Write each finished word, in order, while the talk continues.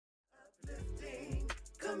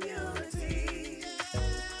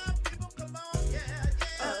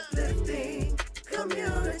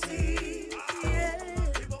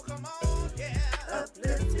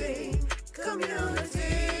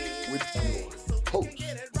hosts,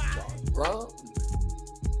 John Brown,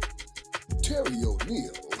 Terry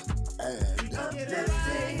O'Neill,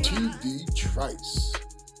 and T.D. Trice.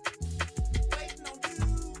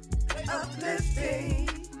 Uplifting.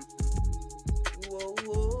 Whoa,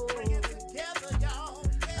 whoa. Bring it together, y'all.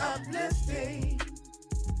 Uplifting.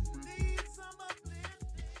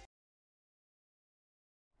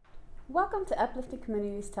 Welcome to Uplifting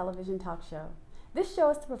Communities Television Talk Show. This show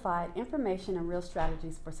is to provide information and real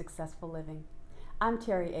strategies for successful living. I'm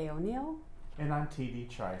Terry A. O'Neill. And I'm T.D.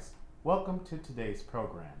 Trice. Welcome to today's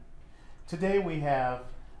program. Today we have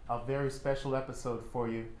a very special episode for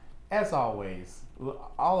you. As always,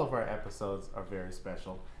 all of our episodes are very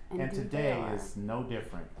special, and today is no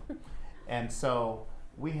different. And so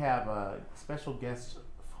we have a special guest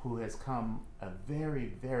who has come a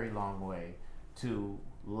very, very long way to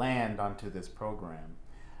land onto this program.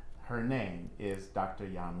 Her name is Dr.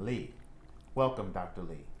 Yan Li. Welcome, Dr.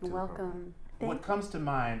 Li. Welcome. What comes to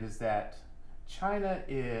mind is that China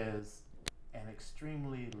is an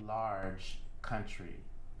extremely large country,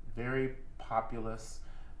 very populous,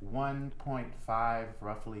 1.5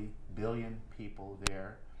 roughly billion people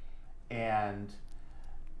there, and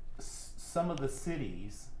some of the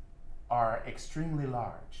cities are extremely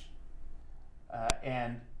large.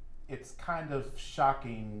 And it's kind of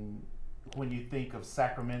shocking when you think of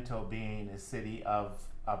Sacramento being a city of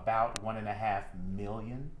about 1.5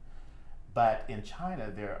 million. But in China,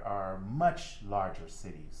 there are much larger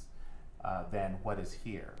cities than what is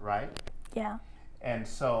here, right? Yeah. And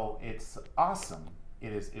so it's awesome.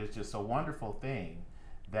 It's just a wonderful thing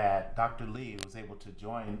that Dr. Li was able to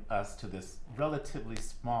join us to this relatively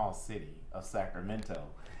small city of Sacramento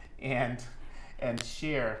and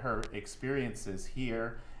share her experiences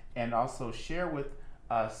here and also share with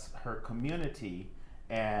us her community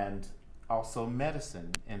and also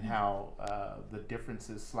medicine and how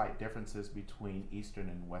the slight differences between Eastern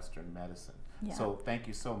and Western medicine. Yeah. So thank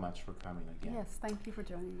you so much for coming again. Yes, thank you for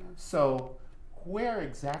joining us. So where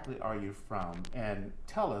exactly are you from? And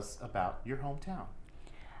tell us about your hometown.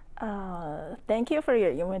 Thank you for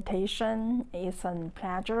your invitation. It's a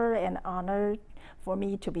pleasure and honor for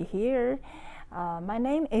me to be here. My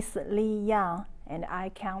name is Li Yang, and I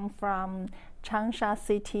come from Changsha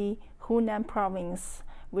City, Hunan Province,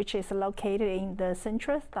 which is located in the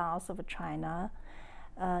central south of China.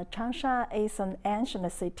 Changsha is an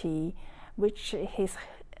ancient city, which his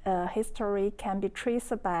history can be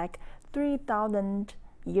traced back 3,000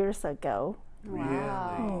 years ago.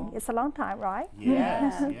 Wow. It's a long time, right?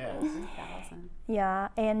 Yes, yes. 3,000. Yeah,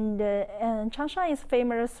 and Changsha is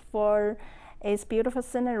famous for its beautiful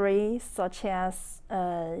scenery, such as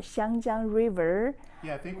Xiangjiang River.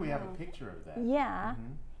 Yeah, I think we have a picture of that. Yeah,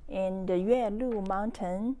 Mm-hmm. and the Yuelu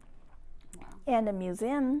Mountain, Wow. and a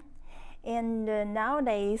museum. And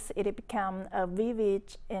nowadays, it become a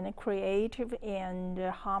vivid and creative and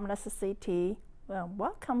harmless city. Well,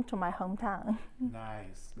 welcome to my hometown.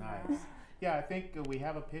 Nice, nice. Yeah, I think we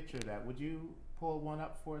have a picture of that. Would you pull one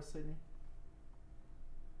up for us, Sydney?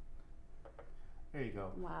 There you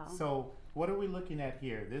go. Wow. So what are we looking at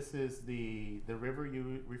here? This is the river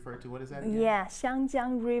you referred to. What is that again? Yeah,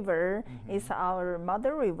 Xiangjiang River is our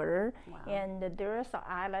mother river, Wow. and there's an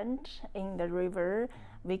island in the river.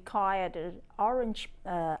 We call it Orange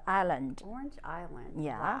Island. Orange Island.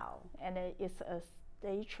 Yeah. Wow. And it's a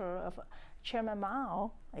statue of Chairman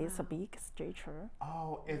Mao. It's a big statue.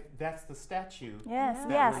 Oh, that's the statue. Yes, Yeah. that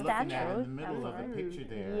yeah, we're looking at in the statue. middle of the picture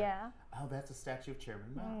there. Yeah. Oh, that's a statue of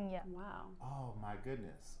Chairman Mao. Yeah. Wow. Oh my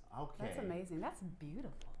goodness. Okay. That's amazing. That's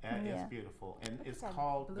beautiful. That is Yeah. beautiful, and Look it's at that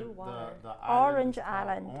called blue the water. island Orange is called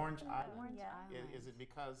Island. Orange Island. Orange Yeah. Island. Is it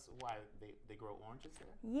because why they grow oranges there?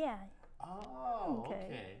 Yeah. Oh,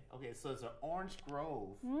 Okay. okay. So it's an orange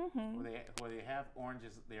grove where they have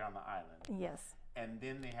oranges there on the island, Yes. and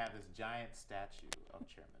then they have this giant statue of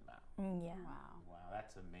Chairman Mao. Yeah. Wow. Wow,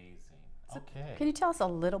 that's amazing. So Okay. Can you tell us a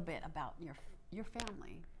little bit about your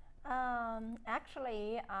family?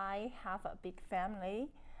 Actually, I have a big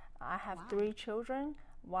family. I have Wow. 3 children,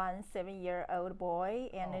 1 7-year-old boy,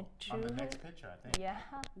 and Oh, 2 on the next picture, I think. yeah,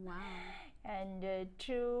 Wow. and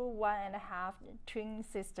 2 1.5 twin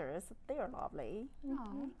sisters. They are lovely.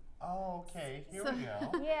 Oh. Oh, okay. Here So- we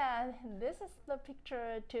go. Yeah, this is the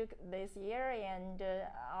picture I took this year, and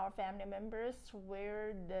our family members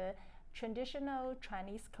wear the traditional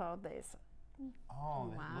Chinese clothes.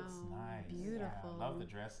 Oh, that looks Wow, nice. beautiful. Yeah, I love the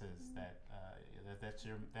dresses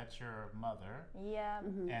that's your mother Yeah,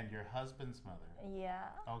 and your husband's mother. yeah,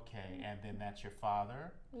 Okay, and then that's your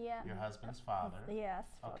father, yeah. your husband's father. Yes.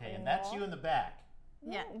 Okay, and that's you in the back.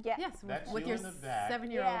 Yeah. Yeah. Yes. That's with you your in the back.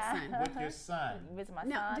 7-year-old Yeah. son. With your son. With my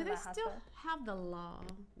Now, son, do they my still husband. have the law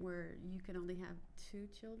where you can only have 2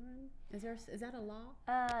 children? Is that a law?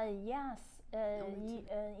 Yes. Only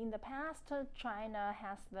In the past, China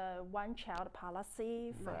has the one-child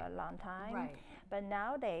policy for a long time. Right. But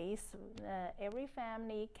nowadays, every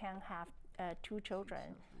family can have 2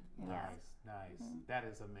 children. Yeah. Nice, nice. That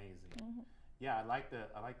is amazing. Yeah, I like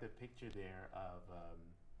the picture there of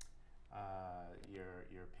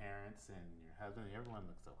your parents and your husband. Everyone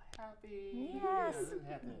looks so happy. Yes.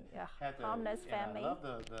 Yeah, Harmless family. I love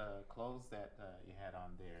the clothes that you had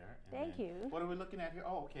on there. And Thank then, you. What are we looking at here?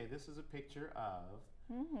 Oh, okay. This is a picture of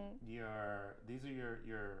these are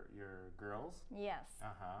your girls. Yes.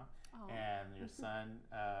 And your son.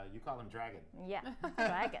 You call him Dragon. Yeah.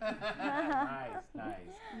 Dragon. Nice, nice.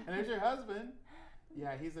 And there's your husband.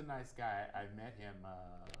 Yeah, he's a nice guy. I met him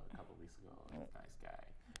a couple weeks ago. He's a nice guy.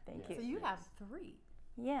 Thank So you. you have 3.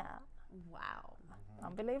 Yeah. Wow.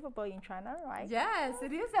 Unbelievable in China, right? Yes,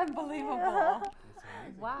 it is unbelievable. It's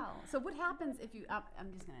amazing. Wow. So what happens if you? I'm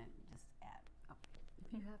just gonna add.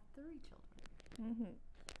 If you have 3 children.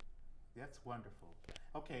 That's wonderful.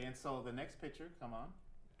 Okay, and so the next picture, come on.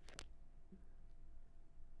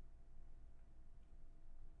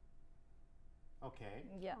 Okay.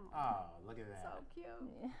 Yeah. Oh, look at that. So cute.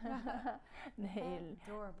 They,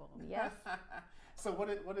 Adorable. yes. So what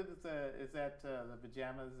is that the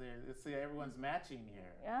pajamas there? See, everyone's matching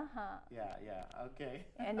here. Uh-huh. Yeah. Okay.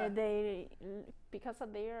 And because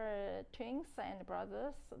of their twins and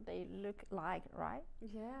brothers, they look like, right?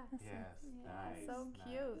 Yeah. Yes. Yeah, Nice. so nice.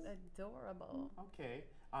 cute, adorable. Okay.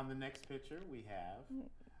 On the next picture we have.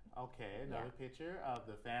 Okay, another Yeah. picture of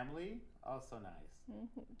the family. Also nice.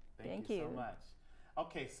 Thank Thank you so you. much.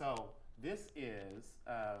 Okay, so this is,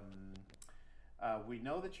 we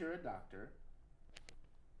know that you're a doctor.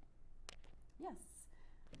 Yes.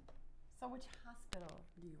 So which hospital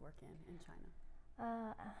do you work in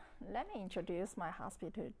China? Let me introduce my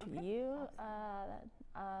hospital to you.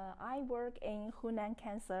 I work in Hunan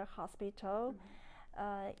Cancer Hospital.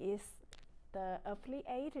 It's the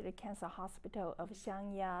affiliated cancer hospital of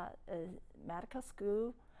Xiangya Medical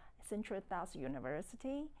School, Central South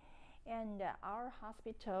University. And our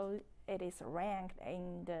hospital, it is ranked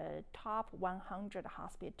in the top 100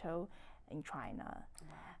 hospital in China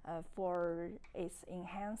for its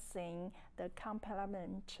enhancing the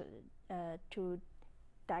complement to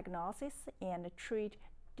diagnosis and treat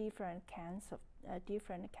different kinds of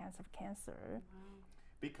cancer.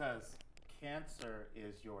 Because cancer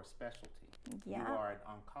is your specialty. Yeah. You are an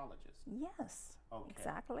oncologist. Yes, Okay.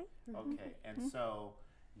 exactly. Okay, and so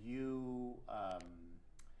you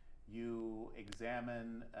you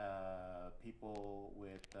examine people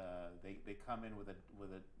with they come in with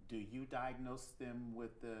a. Do you diagnose them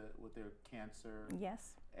with their cancer?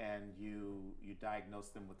 Yes, And you diagnose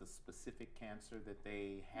them with a specific cancer that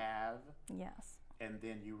they have, yes, and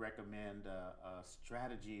then you recommend a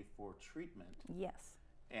strategy for treatment, yes,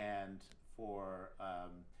 and for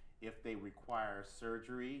if they require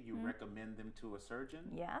surgery, you recommend them to a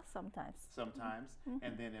surgeon yeah, sometimes. sometimes,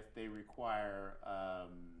 and then if they require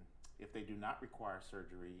if they do not require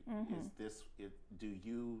surgery,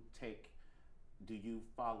 do you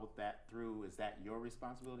follow that through? Is that your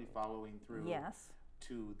responsibility, following through Yes,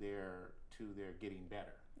 to their getting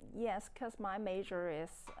better? yes, because my major is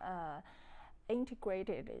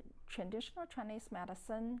integrated traditional Chinese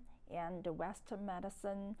medicine and Western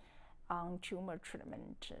medicine on tumor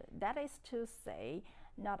treatment. That is to say,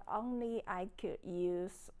 not only I could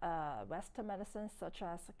use Western medicine such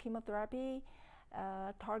as chemotherapy,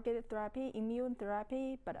 targeted therapy, immune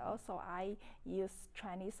therapy, but also I use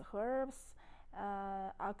Chinese herbs,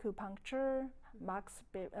 acupuncture, Max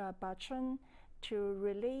Bachun to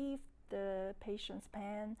relieve the patient's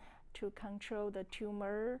pain, to control the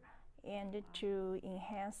tumor, and to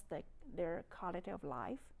enhance their quality of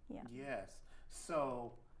life. Yeah. Yes.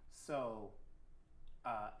 So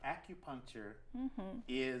acupuncture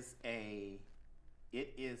is a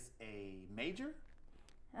major.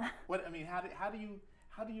 What I mean, how do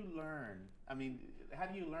you learn? I mean, how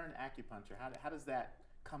do you learn acupuncture? How does that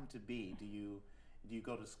come to be? Do you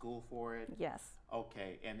go to school for it? Yes.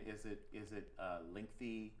 Okay. And is it a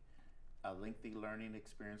lengthy learning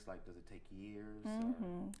experience? Like, does it take years?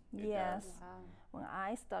 Or it Yes. does? Wow. When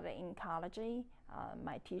I studied in college,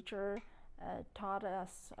 my teacher taught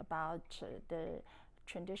us about the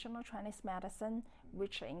traditional Chinese medicine,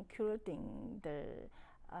 which including the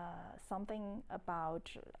something about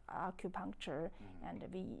acupuncture, and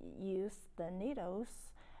we use the needles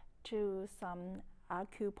to some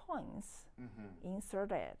acupoints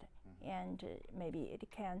inserted, and maybe it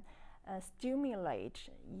can stimulate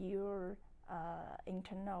your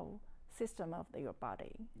internal system of your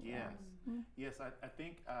body. Yes, yes. I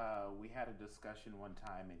think we had a discussion one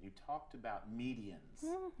time, and you talked about medians.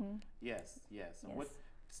 Yes, yes. And Yes.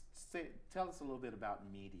 Tell us a little bit about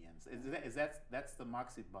medians. That's the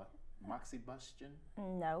moxibustion?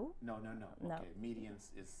 No, No, no, no. No. Okay,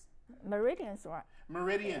 medians is meridians, right?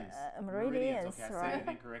 meridians. Meridians, Okay, I said right. it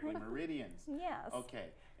incorrectly. Meridians. Yes.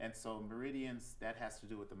 Okay, and so meridians, that has to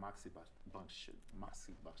do with the moxibustion.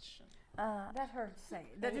 Moxibustion. That hurt to say.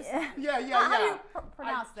 That just, Yeah, yeah, how do yeah. you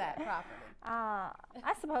pronounce that properly?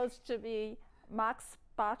 I suppose to be Max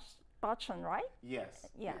Butchen, right? Yes.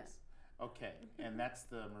 Yeah. Yes. Okay, and that's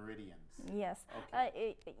the meridians. Yes.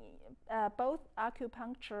 Okay. Both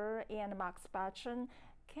acupuncture and Max Butchen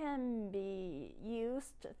can be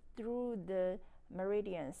used through the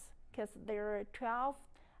meridians because there are 12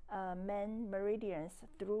 main meridians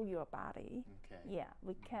through your body. Okay. Yeah,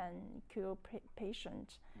 we can cure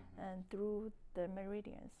patients through the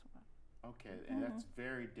meridians. Okay, and that's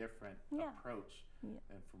very different Yeah. approach Yeah.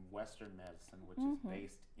 than from Western medicine, which is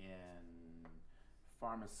based in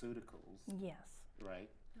pharmaceuticals, Yes. right?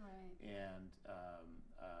 Right. And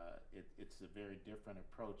it's a very different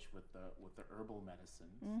approach with the herbal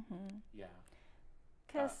medicines. Yeah.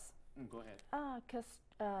 Because Go ahead.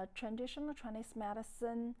 traditional Chinese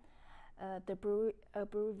medicine, the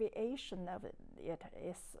abbreviation of it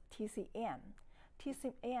is TCM.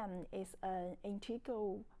 TCM is an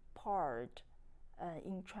integral part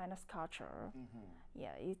in China's culture.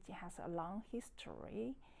 Yeah, it has a long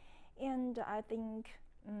history, and I think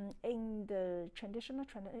in the traditional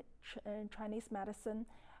Chinese medicine,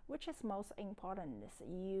 which is most important, is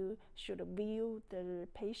you should view the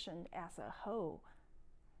patient as a whole.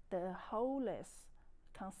 The wholeness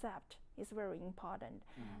concept is very important.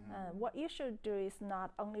 What you should do is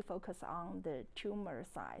not only focus on the tumor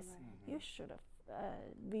size. You should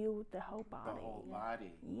view the whole body. The whole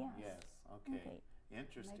body. Yes. Yes. Okay. Okay.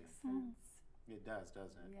 Interesting. Makes sense. It does,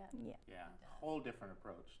 doesn't it? Yeah. Yeah. Yeah. Whole different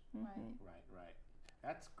approach. Right. Right. Right.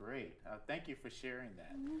 That's great. Thank you for sharing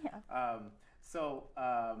that. Yeah. So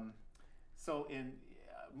in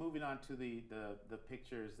moving on to the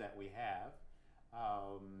pictures that we have,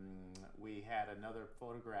 we had another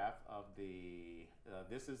photograph of the.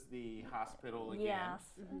 This is the hospital again. Yes.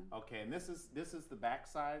 Okay, and this is the back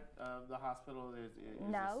side of the hospital. Is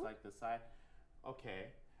No. this like the side?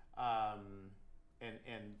 Okay.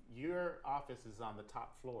 And your office is on the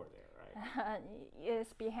top floor there, right?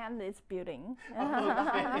 It's behind this building.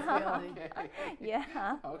 Okay.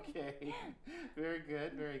 Yeah. Okay. Very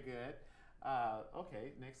good. Very good.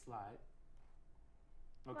 Okay. Next slide.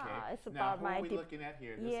 Okay. It's now, about who my are we looking at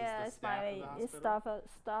here? This yeah, is the it's staff of the my hospital?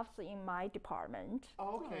 staffs in my department.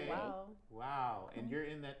 Okay. Wow. Wow. And you're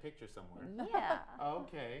in that picture somewhere. Yeah.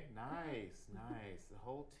 Okay. Nice. Nice. The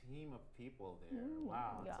whole team of people there.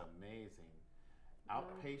 Wow. It's yeah. amazing.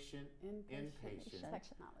 Outpatient, inpatient.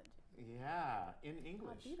 Technology. Yeah. In How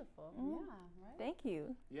English. beautiful. Yeah. Right. Thank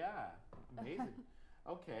you. Yeah. Amazing.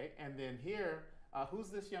 Okay. And then here, who's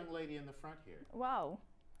this young lady in the front here? Wow.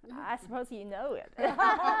 I suppose you know it.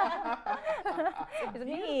 It's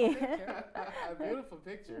me. A beautiful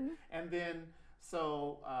picture. And then,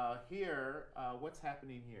 so here, what's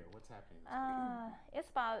happening here? What's happening? It's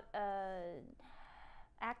about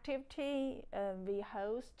activity we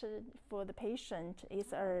host for the patient.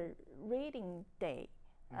 It's a reading day,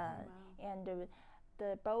 and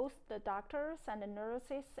both the doctors and the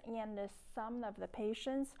nurses and some of the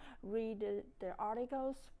patients read the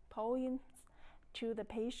articles, poems to the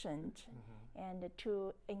patient, and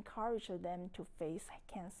to encourage them to face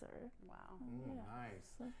cancer. Wow.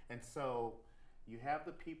 Nice. And so you have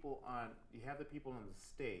the people on the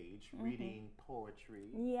stage reading poetry,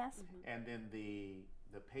 Yes. and then the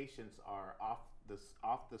patients are off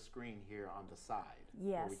the screen here on the side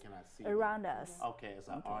where Yes. we cannot see Around them. us. Okay, as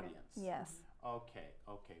an audience. Yes. Okay,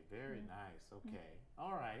 very nice. Okay.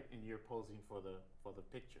 All right, and you're posing for the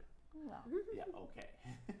picture. Well, Yeah, okay.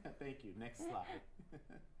 Thank you. Next slide.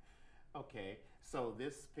 Okay, so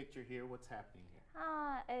this picture here, what's happening here?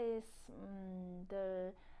 is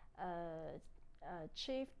the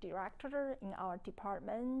chief director in our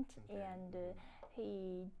department, and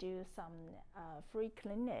he do some free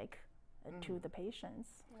clinic to the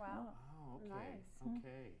patients. Wow. Oh, okay. Nice.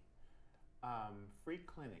 Okay. Free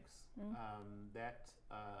clinics.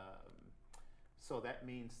 So that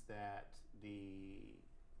means that the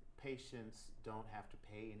patients don't have to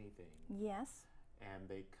pay anything, Yes. and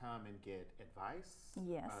they come and get advice.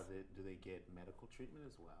 Yes. Do they get medical treatment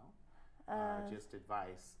as well? Just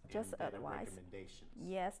advice. just and better advice. recommendations.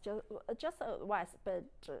 Yes, just advice, but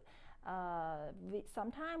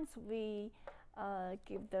Sometimes we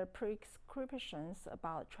give the prescriptions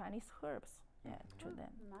about Chinese herbs to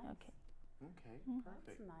them. Nice. Okay. Okay, That's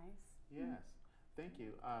perfect. nice. Yes, thank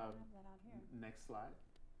you. I have that out here. Next slide.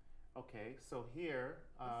 Okay, so here,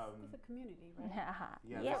 This is a community, right?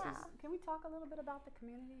 yeah, Yeah. this is Can we talk a little bit about the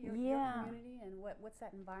community, your Yeah. community, and what's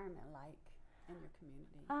that environment like in your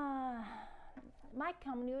community? My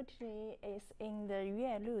community is in the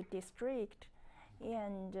Yuelu district,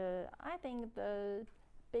 and I think the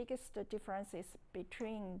biggest difference is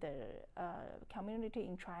between the community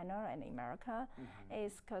in China and America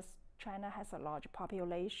is because China has a large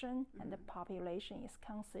population, and the population is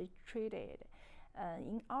concentrated.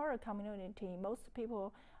 In our community, most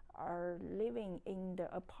people are living in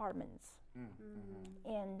the apartments,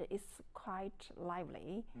 and it's quite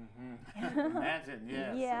lively. Imagine,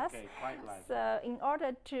 yes. Yes. Okay, quite like So, in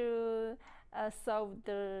order to solve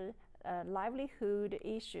the livelihood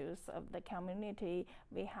issues of the community,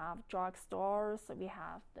 we have drugstores, we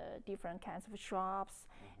have the different kinds of shops,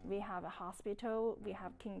 we have a hospital, we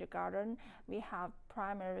have kindergarten, we have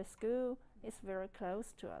primary school. It's very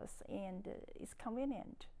close to us, and it's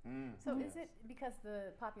convenient. So is it because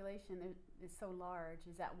the population is so large,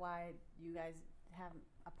 is that why you guys have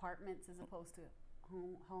apartments as opposed to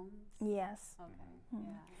homes? Yes. Okay,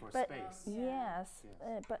 yeah. for But space. yes,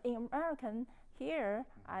 Yes. But in American here,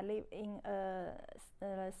 I live in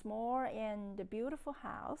a small and beautiful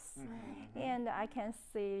house, and I can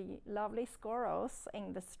see lovely squirrels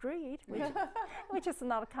in the street, which is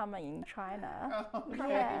not common in China. Okay,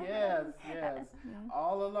 Yeah. yes, yes.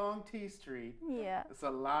 All along T Street. Yeah. It's a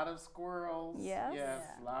lot of squirrels. Yes. Yes,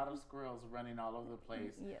 Yeah. a lot of squirrels running all over the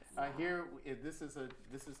place. Yes. Here, this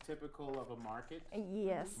is typical of a market,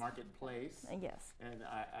 Yes. marketplace. Yes. And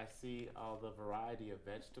I see all the variety of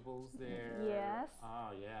vegetables there. Yes.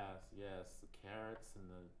 Oh, yes, yes. The carrots and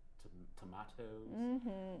the tomatoes.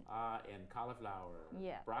 And cauliflower.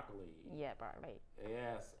 Yeah. Broccoli. Yeah, barley.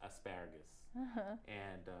 Yes, asparagus.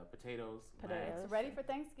 And potatoes. Potatoes. It's ready for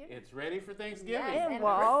Thanksgiving. It's ready for Thanksgiving. Yes, and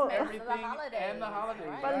Wow. Christmas, Everything the holidays. and the holidays.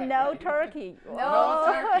 right? But Right. no turkey. No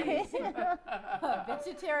turkeys.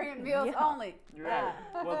 Vegetarian meals Yeah. only. Right.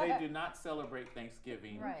 Well, they do not celebrate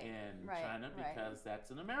Thanksgiving Right, in right, China right. because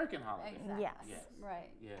that's an American holiday. Exactly. Yes. Yes.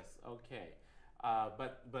 Right. Yes. Okay.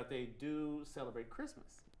 But they do celebrate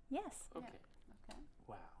Christmas. Yes. Okay. Okay.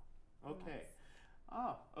 Wow. Okay.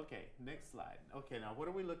 Oh, okay. Next slide. Okay. Now, what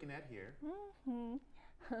are we looking at here?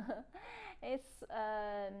 It's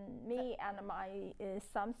me and my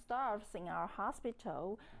some staffs in our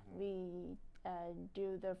hospital. We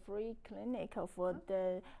do the free clinic for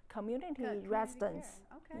the community Good, residents.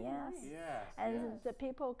 care. Okay. Yes. Nice. Yes. And yes. the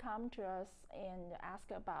people come to us and ask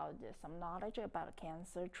about some knowledge about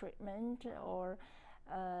cancer treatment or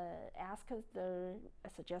ask us the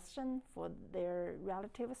suggestion for their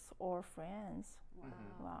relatives or friends. Wow.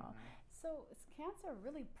 Wow. So is cancer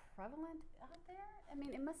really prevalent out there? I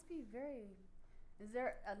mean, it must be very. Is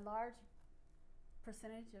there a large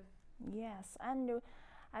percentage of? Yes, and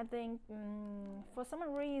I think for some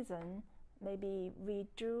reason maybe we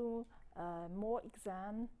do more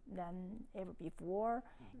exam than ever before,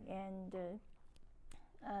 and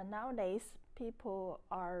nowadays people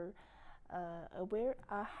are aware.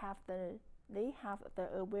 They have the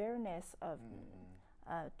awareness of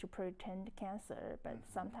to prevent cancer, but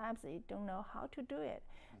sometimes they don't know how to do it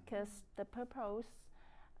because the purpose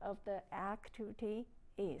of the activity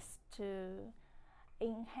is to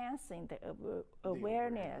enhancing the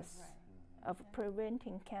awareness of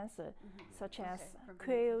preventing cancer, such as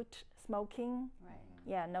quit smoking,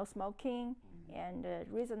 no smoking, and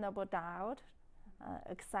reasonable diet,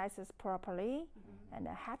 exercises properly, and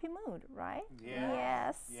a happy mood, right?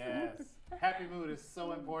 Yes. Yes. Yes. Happy mood is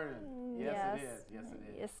so important. Yes, it is. Yes, it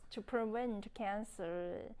is. It's to prevent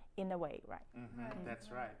cancer in a way, right? That's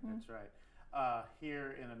right. That's right.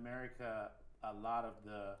 Here in America, a lot of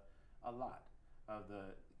the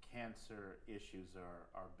cancer issues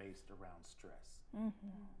are based around stress.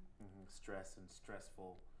 Stress and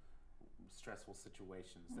stressful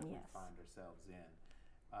situations that we Yes. find ourselves in.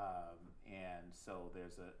 And so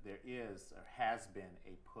there is or has been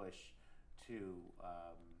a push to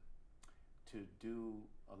do,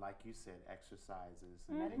 like you said, exercises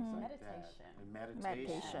and things like Meditation. that. And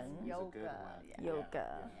meditation is Yoga, a good one. yeah. Yoga.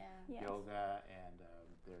 Yeah. Yes. Yoga, and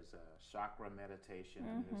there's a chakra meditation.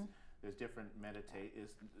 And there's different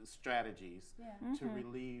strategies to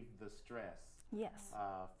relieve the stress Yes.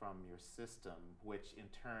 from your system, which in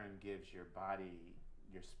turn gives your body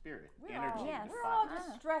your spirit, We're energy. all, Yes. we're all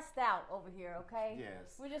just stressed out over here, okay?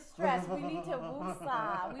 Yes. We're just stressed. We need to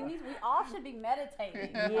woosah. We all should be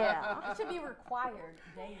meditating. Yeah. It should be required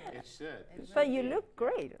daily. It should. But you look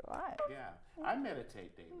great, right? Yeah, I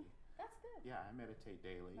meditate daily. That's good. Yeah, I meditate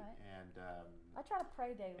daily, Right. and I try to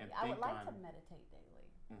pray daily. And I would think like to on- meditate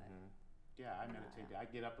daily. yeah, I meditate. I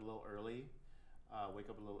get up a little early, wake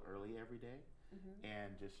up a little early every day,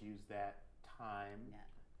 and just use that time Yeah.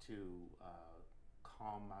 to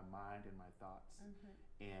calm my mind and my thoughts,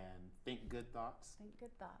 and think good thoughts Think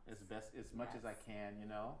good thoughts. as much as I can. You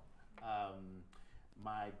know,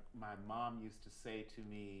 my mom used to say to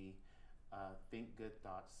me, "Think good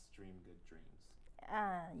thoughts, dream good dreams."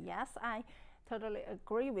 Yes, I totally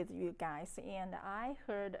agree with you guys. And I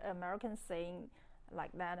heard Americans saying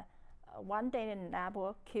like that. One day an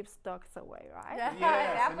apple keeps dogs away, right? Yeah.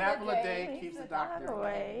 Yes, An an apple a day keeps the doctor doctor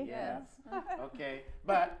away. away. Yes. Okay,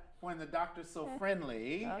 but when the doctor's so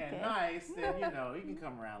friendly Okay. and nice, then you can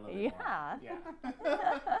come around a little bit Yeah. more.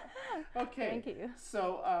 Yeah. Okay. Thank you. So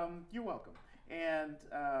you're welcome. And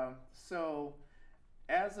so,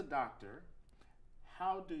 as a doctor,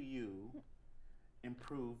 how do you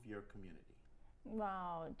improve your community?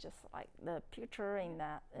 Wow, just like the picture in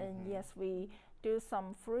that. And yes, we do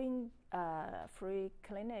some free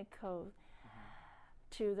clinical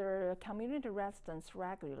to the community residents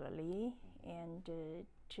regularly, and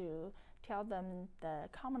to tell them the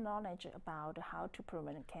common knowledge about how to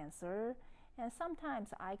prevent cancer. And sometimes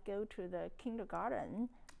I go to the kindergarten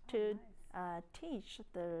to teach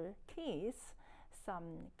the kids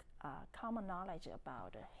some common knowledge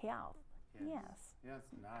about health. Yes. Yes,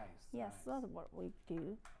 nice. Yes, nice. that's what we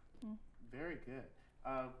do. Very good.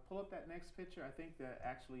 Pull up that next picture. I think that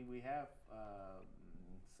actually we have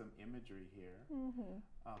some imagery here.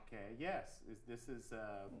 Okay. Yes. This is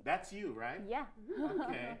that's you, right? Yeah.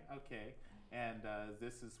 Okay. Okay. And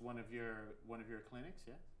this is one of your clinics,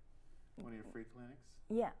 yes? One of your free clinics.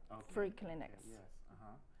 Yeah. Okay. Free Okay, clinics. yes.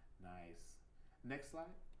 Nice. Next slide.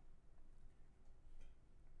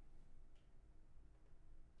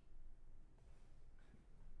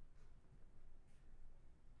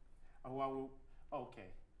 Oh, well, okay.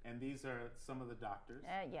 And these are some of the doctors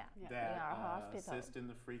Yeah. that in our hospital. assist in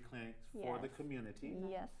the free clinics for the Yes. community,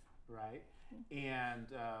 Yes. right? And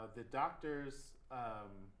the doctors,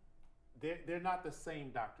 they're not the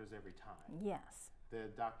same doctors every time. Yes. The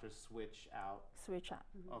doctors switch out, Switch up.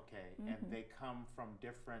 okay, and they come from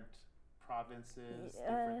different provinces,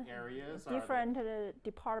 different areas, or Different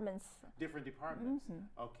departments. different departments.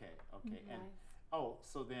 Okay, okay, and Nice.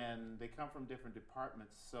 so then they come from different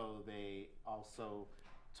departments, so they also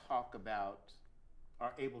talk about,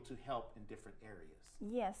 are able to help in different areas.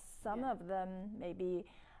 Yes, some of them may be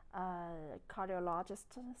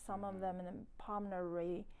cardiologists, some of them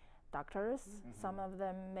pulmonary doctors, some of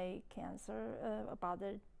them may cancer about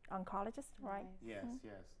the oncologist, right? Nice. Yes,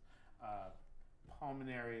 yes.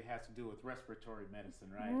 Pulmonary has to do with respiratory medicine,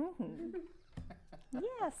 right?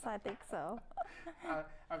 Yes, I think so.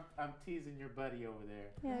 I'm teasing your buddy over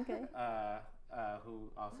there, Yeah, okay.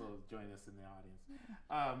 who also joined us in the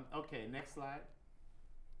audience. Okay, next slide.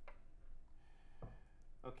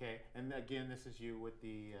 Okay, and again, this is you with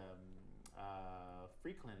the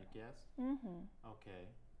free clinic, yes? Okay,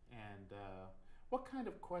 and what kind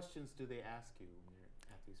of questions do they ask you when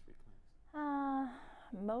you're at these free clinics?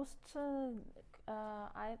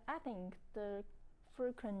 I think the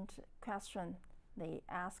frequent question they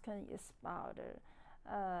ask is about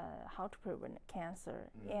how to prevent cancer,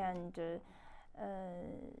 and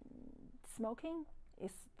smoking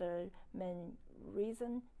is the main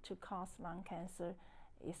reason to cause lung cancer.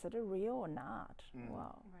 Is it real or not?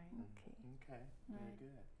 Wow. Right. Okay. Okay, very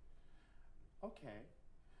good. Okay.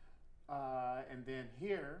 And then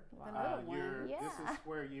here, little one. this Yeah. is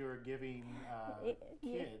where you're giving Yeah.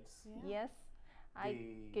 kids. Yeah. Yes, I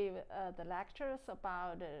The- give the lectures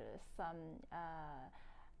about some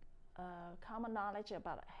common knowledge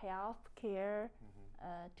about health care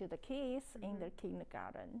to the kids in the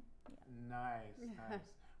kindergarten. Nice, nice.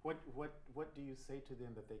 What do you say to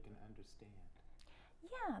them that they can understand?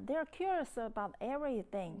 Yeah, they're curious about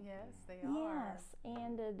everything. Yes, they are. Yes,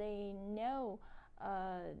 and they know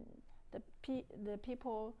the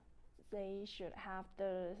people, they should have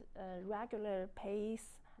the regular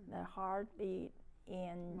pace, the heartbeat,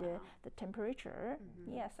 and the temperature.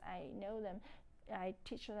 Yes, I know them. I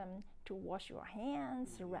teach them to wash your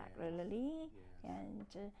hands regularly Yes.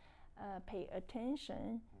 and pay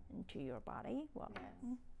attention to your body. Well,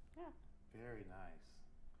 Yes. Yeah. Very nice.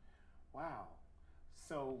 Wow.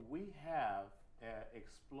 So we have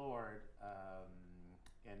explored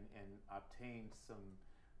and obtained some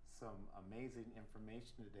some amazing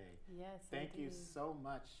information today. Yes, Thank you indeed. so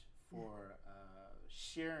much for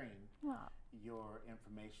sharing Wow. your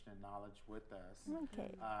information and knowledge with us.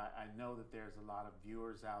 Okay. I know that there's a lot of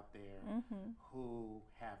viewers out there Mm-hmm. who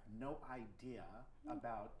have no idea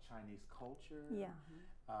about Chinese culture, Yeah.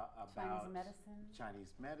 about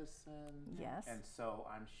Chinese medicine. Yes. And so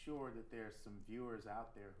I'm sure that there's some viewers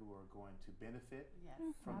out there who are going to benefit Yes,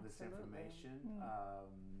 from this absolutely. information.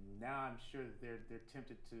 Now I'm sure that they're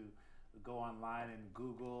tempted to go online and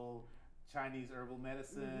Google Chinese herbal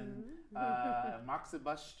medicine,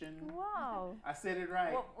 moxibustion. Wow. I said it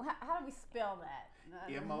right. Well, how do we spell that?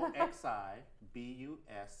 Moxibustion.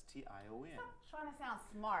 Trying to sound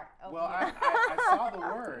smart. over Well, here. I saw the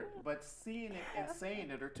word, but seeing it and saying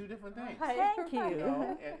it are two different things. Thank you. You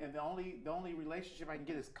know, and the only relationship I can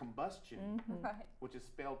get is combustion, Right. which is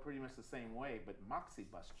spelled pretty much the same way, but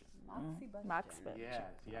moxibustion. Moxibustion. Moxibustion. Yes,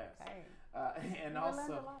 yes. Okay. And We learned a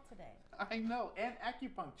also, lot today. I know, and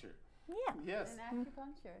acupuncture. Yeah. Yes. And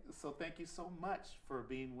acupuncture. So thank you so much for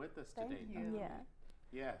being with us Thank today. you. Yeah.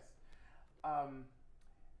 Yes.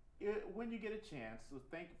 When you get a chance, so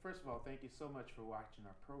first of all, thank you so much for watching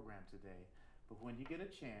our program today. But when you get a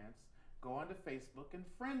chance, go onto Facebook and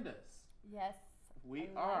friend us. Yes. We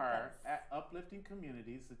and like are us. at Uplifting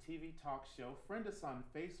Communities, the TV talk show. Friend us on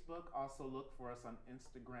Facebook. Also look for us on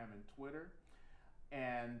Instagram and Twitter.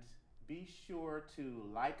 And be sure to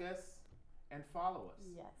like us and follow us.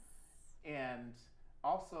 Yes. And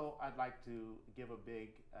also, I'd like to give a big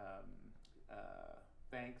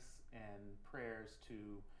thanks and prayers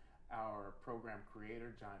to our program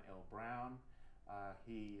creator, John L. Brown.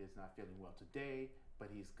 He is not feeling well today, but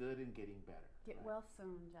he's good and getting better. Get right? well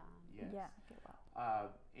soon, John. Yes. Yeah. Okay, wow.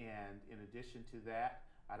 And in addition to that,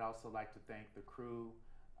 I'd also like to thank the crew,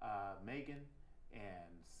 Megan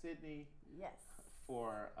and Sydney, Yes.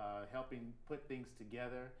 for helping put things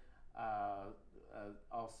together.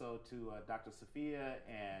 Also to Dr. Sophia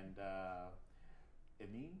and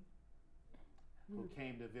Emin, who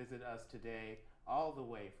came to visit us today all the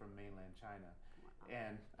way from mainland China.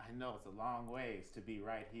 And I know it's a long ways to be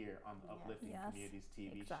right here on the Yes. Uplifting Yes, Communities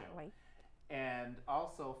TV show. exactly. And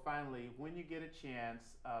also, finally, when you get a chance,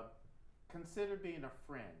 consider being a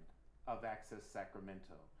friend of Access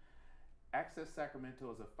Sacramento. Access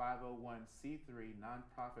Sacramento is a 501c3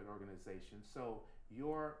 nonprofit organization, so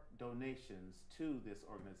your donations to this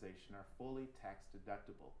organization are fully tax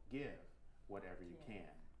deductible. Give whatever you Yeah.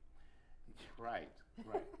 can. Right,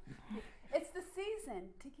 right. It's the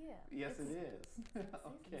season to give. Yes, it is. Season.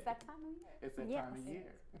 Okay. It's that time of year. It's that Yes. time of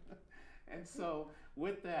year. And so,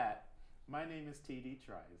 with that, my name is T.D.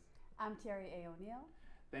 Trice. I'm Terry A. O'Neill.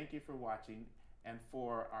 Thank you for watching. And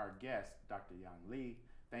for our guest, Dr. Yang Lee,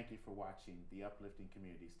 thank you for watching the Uplifting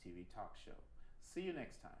Communities TV talk show. See you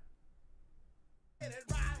next time. Get it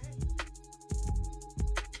right.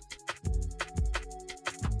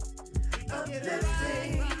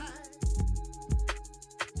 Uplifting.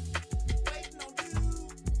 Waiting on you.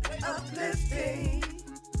 Uplifting.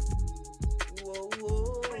 Whoa,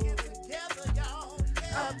 whoa. Bring it together, y'all.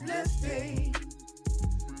 Yeah. Uplifting.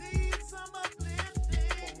 Need some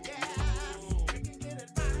uplifting. Yeah. We can get it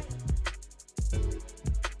right.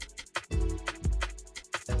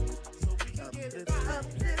 So we can get it right.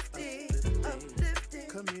 Uplifting. Uplifting.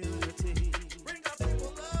 Community. Bring our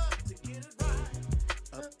people up to get it right.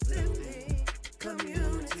 Uplifting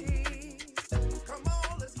community. Come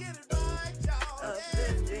on, let's get it right, y'all.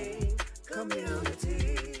 Uplifting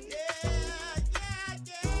community. Yeah, yeah,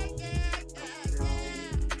 yeah, yeah, yeah, yeah.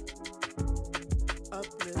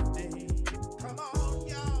 Uplifting.